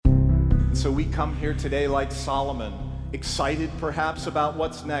so we come here today like Solomon, excited perhaps about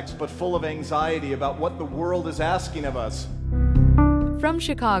what's next, but full of anxiety about what the world is asking of us. From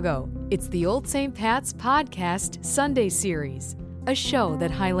Chicago, it's the Old St. Pat's Podcast Sunday Series, a show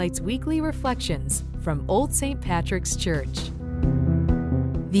that highlights weekly reflections from Old St. Patrick's Church.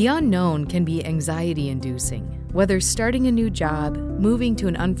 The unknown can be anxiety-inducing, whether starting a new job, moving to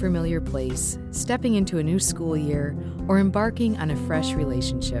an unfamiliar place, stepping into a new school year, or embarking on a fresh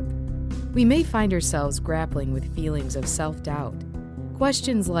relationship. We may find ourselves grappling with feelings of self-doubt.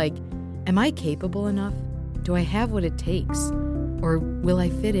 Questions like, am I capable enough? Do I have what it takes? Or will I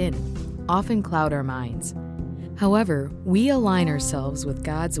fit in? Often cloud our minds. However, we align ourselves with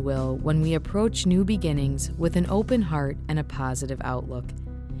God's will when we approach new beginnings with an open heart and a positive outlook.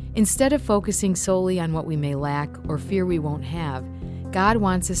 Instead of focusing solely on what we may lack or fear we won't have, God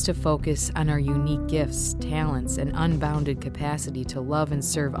wants us to focus on our unique gifts, talents, and unbounded capacity to love and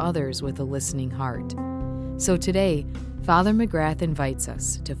serve others with a listening heart. So today, Father McGrath invites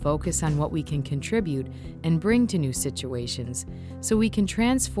us to focus on what we can contribute and bring to new situations so we can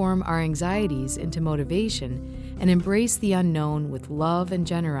transform our anxieties into motivation and embrace the unknown with love and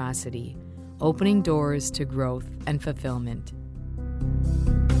generosity, opening doors to growth and fulfillment.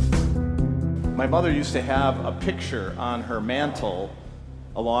 My mother used to have a picture on her mantle,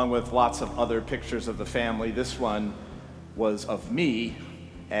 along with lots of other pictures of the family. This one was of me,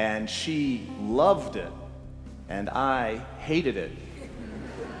 and she loved it, and I hated it.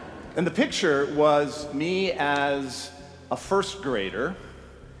 And the picture was me as a first grader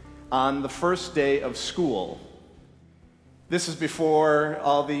on the first day of school. This is before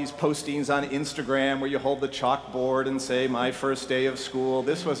all these postings on Instagram where you hold the chalkboard and say, my first day of school.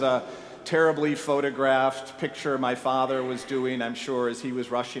 This was a terribly photographed picture my father was doing, I'm sure, as he was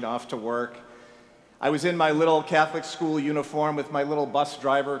rushing off to work. I was in my little Catholic school uniform with my little bus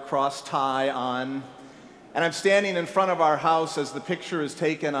driver cross tie on, and I'm standing in front of our house as the picture is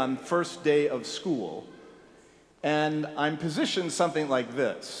taken on first day of school, and I'm positioned something like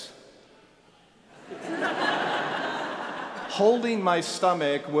this, holding my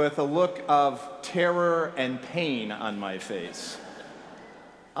stomach with a look of terror and pain on my face.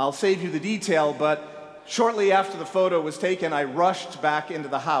 I'll save you the detail, but shortly after the photo was taken, I rushed back into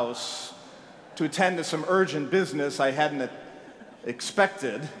the house to attend to some urgent business I hadn't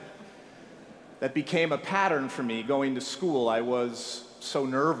expected. That became a pattern for me going to school. I was so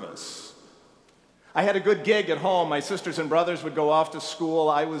nervous. I had a good gig at home. My sisters and brothers would go off to school.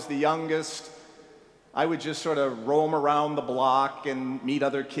 I was the youngest. I would just sort of roam around the block and meet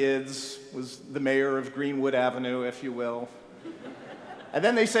other kids. Was the mayor of Greenwood Avenue, if you will. And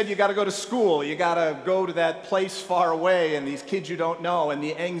then they said, you got to go to school. You got to go to that place far away, and these kids you don't know. And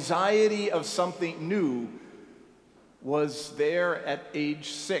the anxiety of something new was there at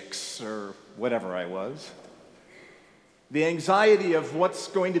age 6 or whatever I was. The anxiety of what's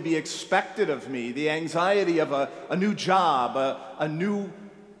going to be expected of me, the anxiety of a new job, a new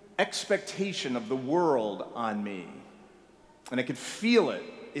expectation of the world on me. And I could feel it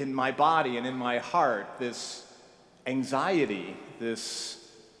in my body and in my heart, this anxiety,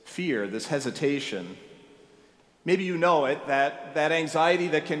 this fear, this hesitation. Maybe you know it, that anxiety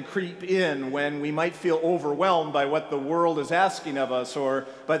that can creep in when we might feel overwhelmed by what the world is asking of us or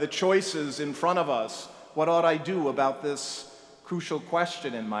by the choices in front of us. What ought I do about this crucial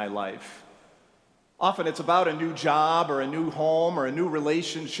question in my life? Often it's about a new job or a new home or a new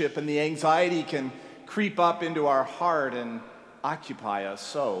relationship, and the anxiety can creep up into our heart and occupy us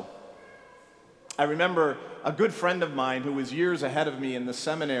so. I remember a good friend of mine who was years ahead of me in the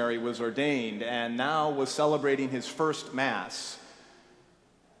seminary was ordained and now was celebrating his first Mass.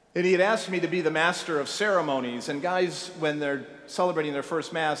 And he had asked me to be the master of ceremonies, and guys, when they're celebrating their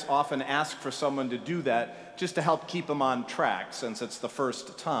first Mass, often ask for someone to do that just to help keep them on track since it's the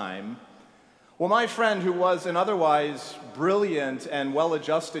first time. Well, my friend, who was an otherwise brilliant and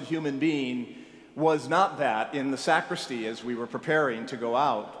well-adjusted human being, was not that in the sacristy as we were preparing to go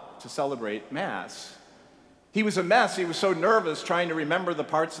out to celebrate Mass. He was a mess. He was so nervous trying to remember the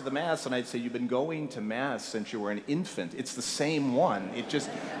parts of the Mass, and I'd say, you've been going to Mass since you were an infant. It's the same one. It's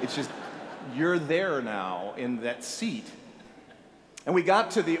just, you're there now in that seat. And we got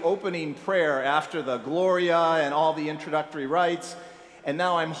to the opening prayer after the Gloria and all the introductory rites, and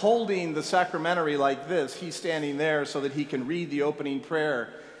now I'm holding the sacramentary like this. He's standing there so that he can read the opening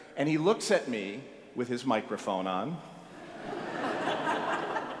prayer, and he looks at me with his microphone on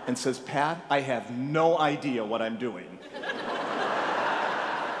and says, Pat, I have no idea what I'm doing.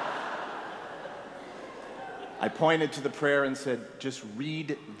 I pointed to the prayer and said, just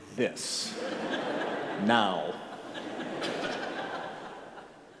read this now.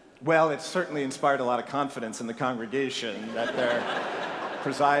 Well, it certainly inspired a lot of confidence in the congregation that their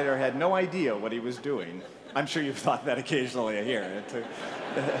presider had no idea what he was doing. I'm sure you've thought that occasionally here.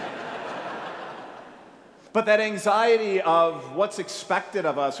 But that anxiety of what's expected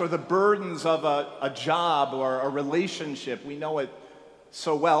of us, or the burdens of a job or a relationship, we know it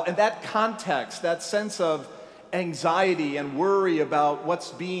so well. And that context, that sense of anxiety and worry about what's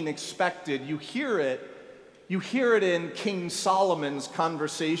being expected, you hear it in King Solomon's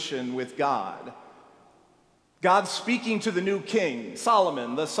conversation with God. God speaking to the new king,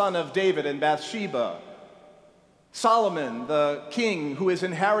 Solomon, the son of David and Bathsheba. Solomon, the king who has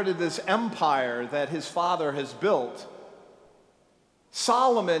inherited this empire that his father has built.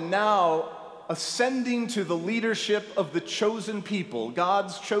 Solomon now ascending to the leadership of the chosen people,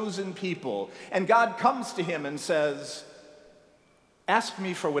 God's chosen people. And God comes to him and says, "Ask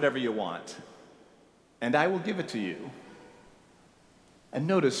me for whatever you want, and I will give it to you." And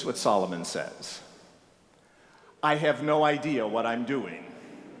notice what Solomon says. "I have no idea what I'm doing.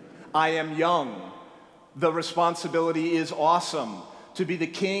 I am young. The responsibility is awesome. To be the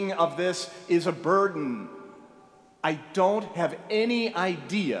king of this is a burden. I don't have any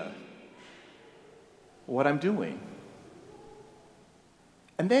idea what I'm doing."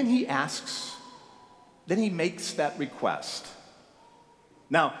 And then he makes that request.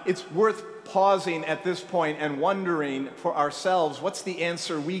 Now, it's worth pausing at this point and wondering for ourselves, what's the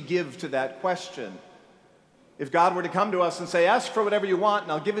answer we give to that question? If God were to come to us and say, "Ask for whatever you want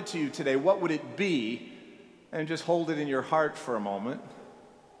and I'll give it to you today," what would it be? And just hold it in your heart for a moment.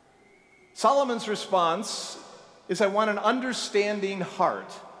 Solomon's response is, "I want an understanding heart.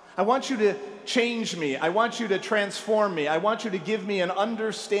 I want you to change me. I want you to transform me. I want you to give me an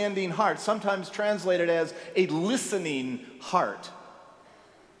understanding heart," sometimes translated as a listening heart.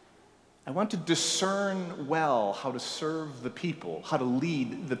 "I want to discern well how to serve the people, how to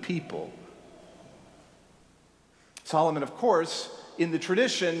lead the people." Solomon, of course, in the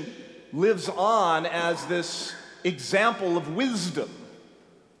tradition, lives on as this example of wisdom,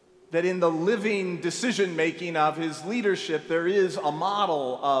 that in the living decision-making of his leadership, there is a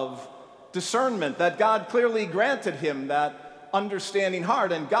model of discernment, that God clearly granted him that understanding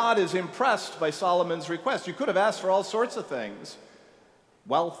heart, and God is impressed by Solomon's request. You could have asked for all sorts of things,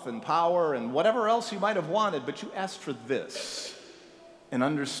 wealth and power and whatever else you might have wanted, but you asked for this, an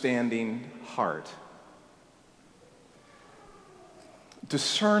understanding heart.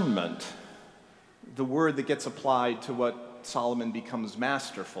 Discernment, the word that gets applied to what Solomon becomes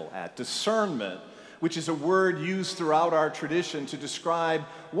masterful at. Discernment, which is a word used throughout our tradition to describe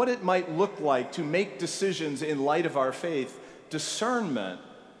what it might look like to make decisions in light of our faith. Discernment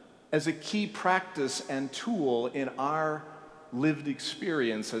as a key practice and tool in our lived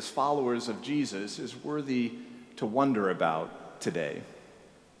experience as followers of Jesus is worthy to wonder about today.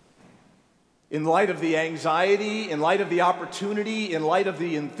 In light of the anxiety, in light of the opportunity, in light of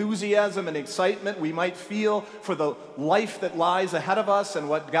the enthusiasm and excitement we might feel for the life that lies ahead of us and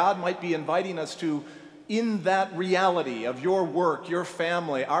what God might be inviting us to in that reality of your work, your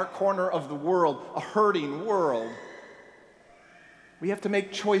family, our corner of the world, a hurting world, we have to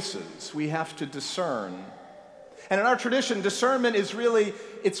make choices. We have to discern. And in our tradition, discernment is really,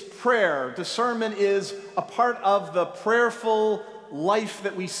 it's prayer. Discernment is a part of the prayerful life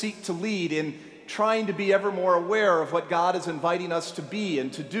that we seek to lead in trying to be ever more aware of what God is inviting us to be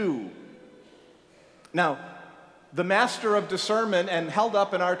and to do. Now, the master of discernment, and held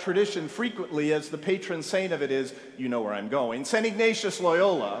up in our tradition frequently as the patron saint of it, is, you know where I'm going, St. Ignatius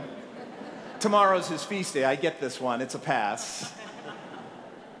Loyola. Tomorrow's his feast day. I get this one. It's a pass.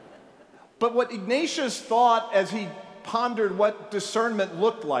 But what Ignatius thought as he pondered what discernment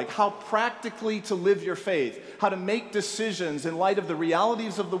looked like, how practically to live your faith, how to make decisions in light of the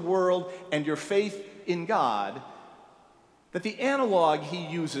realities of the world and your faith in God, that the analog he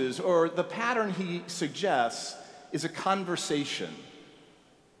uses, or the pattern he suggests, is a conversation.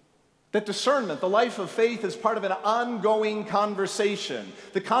 That discernment, the life of faith, is part of an ongoing conversation,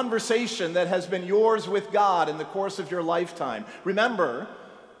 the conversation that has been yours with God in the course of your lifetime. Remember,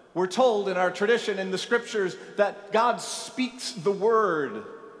 we're told in our tradition, in the scriptures, that God speaks the word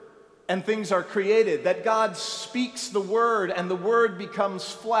and things are created, that God speaks the word and the word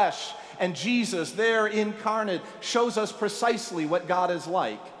becomes flesh, and Jesus, there incarnate, shows us precisely what God is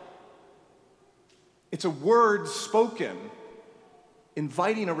like. It's a word spoken,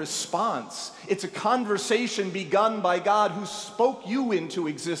 inviting a response. It's a conversation begun by God who spoke you into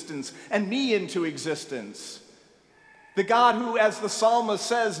existence and me into existence. The God who, as the psalmist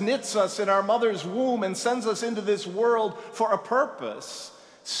says, knits us in our mother's womb and sends us into this world for a purpose,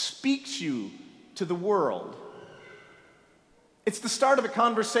 speaks you to the world. It's the start of a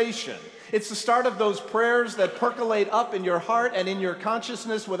conversation. It's the start of those prayers that percolate up in your heart and in your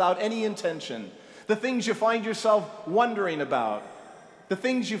consciousness without any intention. The things you find yourself wondering about. The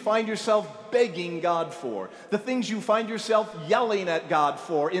things you find yourself begging God for. The things you find yourself yelling at God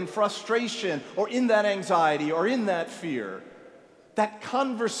for in frustration or in that anxiety or in that fear. That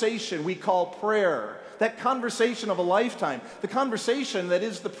conversation we call prayer. That conversation of a lifetime. The conversation that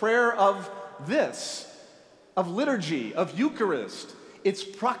is the prayer of this. Of liturgy, of Eucharist. It's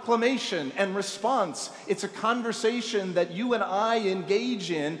proclamation and response. It's a conversation that you and I engage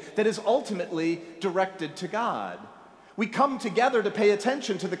in that is ultimately directed to God. We come together to pay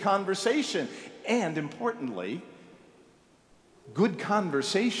attention to the conversation. And importantly, good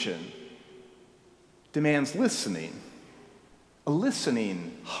conversation demands listening. A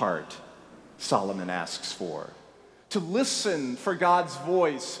listening heart, Solomon asks for. To listen for God's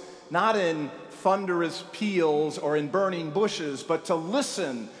voice, not in thunderous peals or in burning bushes, but to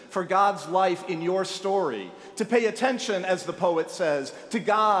listen for God's life in your story. To pay attention, as the poet says, to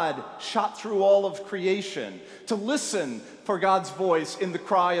God shot through all of creation. To listen for God's voice in the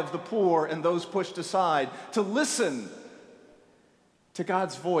cry of the poor and those pushed aside. To listen to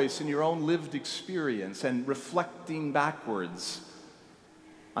God's voice in your own lived experience and reflecting backwards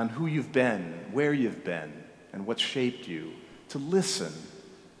on who you've been, where you've been, and what shaped you. To listen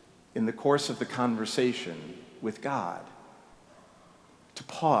in the course of the conversation with God, to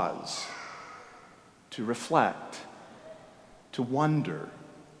pause, to reflect, to wonder,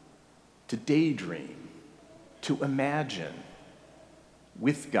 to daydream, to imagine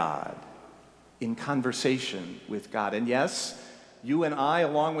with God, in conversation with God. And yes, you and I,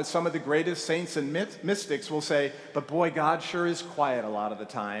 along with some of the greatest saints and mystics, will say, but boy, God sure is quiet a lot of the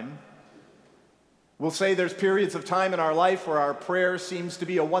time. We'll say there's periods of time in our life where our prayer seems to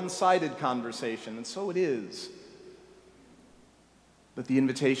be a one-sided conversation, and so it is. But the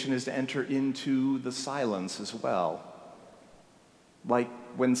invitation is to enter into the silence as well. Like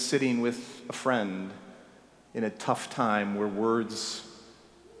when sitting with a friend in a tough time where words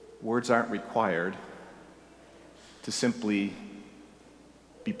aren't required, to simply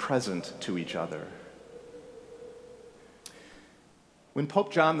be present to each other. When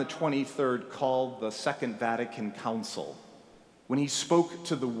Pope John the 23rd called the Second Vatican Council, when he spoke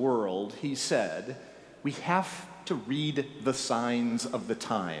to the world, he said, we have to read the signs of the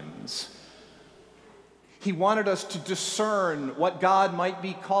times. He wanted us to discern what God might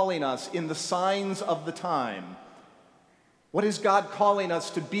be calling us in the signs of the time. What is God calling us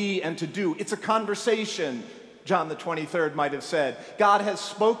to be and to do? It's a conversation, John the 23rd might have said. God has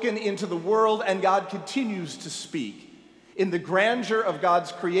spoken into the world and God continues to speak. In the grandeur of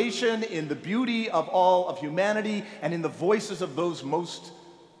God's creation, in the beauty of all of humanity, and in the voices of those most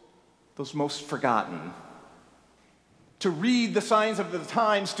forgotten. To read the signs of the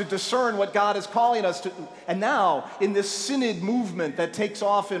times, to discern what God is calling us to. And now, in this synod movement that takes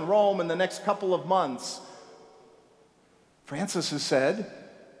off in Rome in the next couple of months, Francis has said,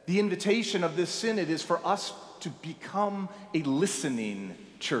 the invitation of this synod is for us to become a listening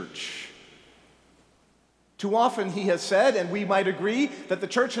church. Too often, he has said, and we might agree, that the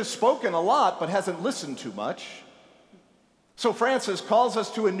church has spoken a lot but hasn't listened too much. So Francis calls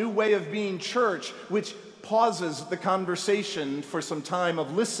us to a new way of being church, which pauses the conversation for some time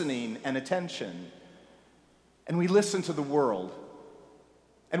of listening and attention. And we listen to the world.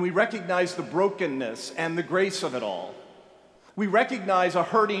 And we recognize the brokenness and the grace of it all. We recognize a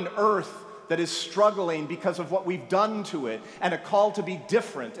hurting earth that is struggling because of what we've done to it, and a call to be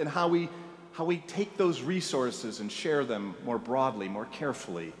different in how we take those resources and share them more broadly, more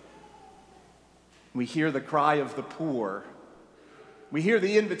carefully. We hear the cry of the poor. We hear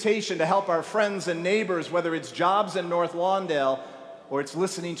the invitation to help our friends and neighbors, whether it's jobs in North Lawndale or it's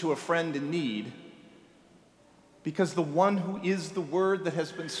listening to a friend in need. Because the one who is the word that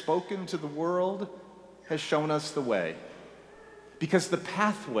has been spoken to the world has shown us the way. Because the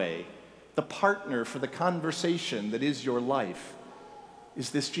pathway, the partner for the conversation that is your life,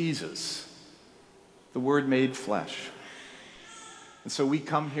 is this Jesus, the Word made flesh. And so we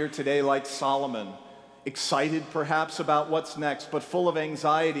come here today like Solomon, excited perhaps about what's next, but full of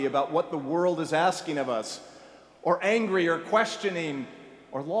anxiety about what the world is asking of us, or angry or questioning,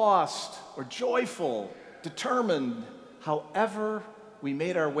 or lost, or joyful, determined. However we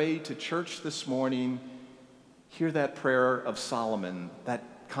made our way to church this morning, hear that prayer of Solomon, that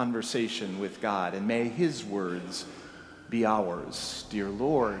conversation with God, and may his words be ours. Dear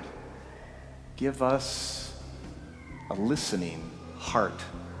Lord, give us a listening heart.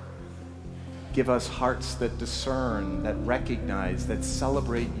 Give us hearts that discern, that recognize, that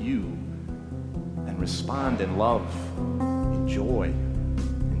celebrate you, and respond in love, in joy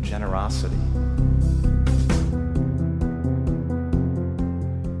and generosity.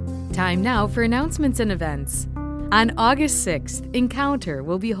 Time now for announcements and events. On August 6th, Encounter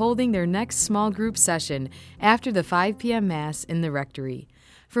will be holding their next small group session after the 5 p.m. Mass in the Rectory.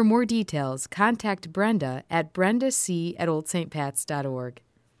 For more details, contact Brenda at brendac@oldstpats.org.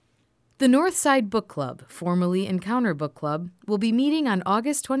 The Northside Book Club, formerly Encounter Book Club, will be meeting on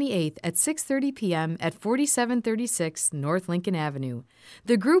August 28th at 6:30 p.m. at 4736 North Lincoln Avenue.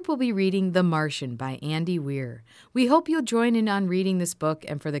 The group will be reading The Martian by Andy Weir. We hope you'll join in on reading this book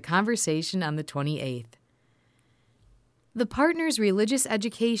and for the conversation on the 28th. The Partners Religious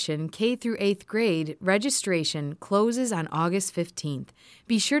Education K through 8th grade registration closes on August 15th.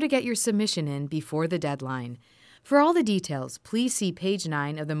 Be sure to get your submission in before the deadline. For all the details, please see page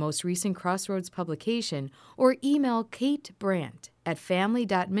 9 of the most recent Crossroads publication or email Kate Brandt at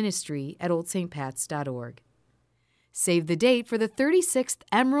family.ministry@oldstpats.org. Save the date for the 36th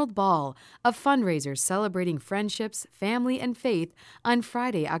Emerald Ball, a fundraiser celebrating friendships, family, and faith on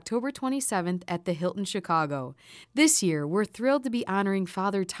Friday, October 27th at the Hilton Chicago. This year, we're thrilled to be honoring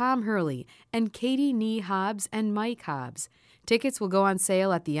Father Tom Hurley and Katie Nee Hobbs and Mike Hobbs. Tickets will go on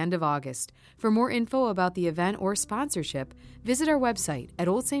sale at the end of August. For more info about the event or sponsorship, visit our website at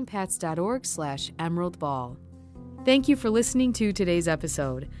oldstpats.org/emeraldball. Thank you for listening to today's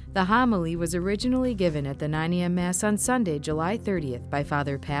episode. The homily was originally given at the 9 a.m. Mass on Sunday, July 30th by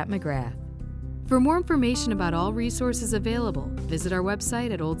Father Pat McGrath. For more information about all resources available, visit our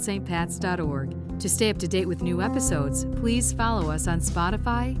website at oldstpats.org. To stay up to date with new episodes, please follow us on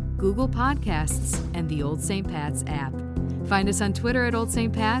Spotify, Google Podcasts, and the Old St. Pat's app. Find us on Twitter at Old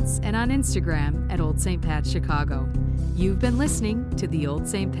St. Pat's and on Instagram at Old St. Pat's Chicago. You've been listening to the Old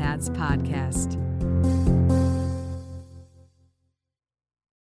St. Pat's Podcast.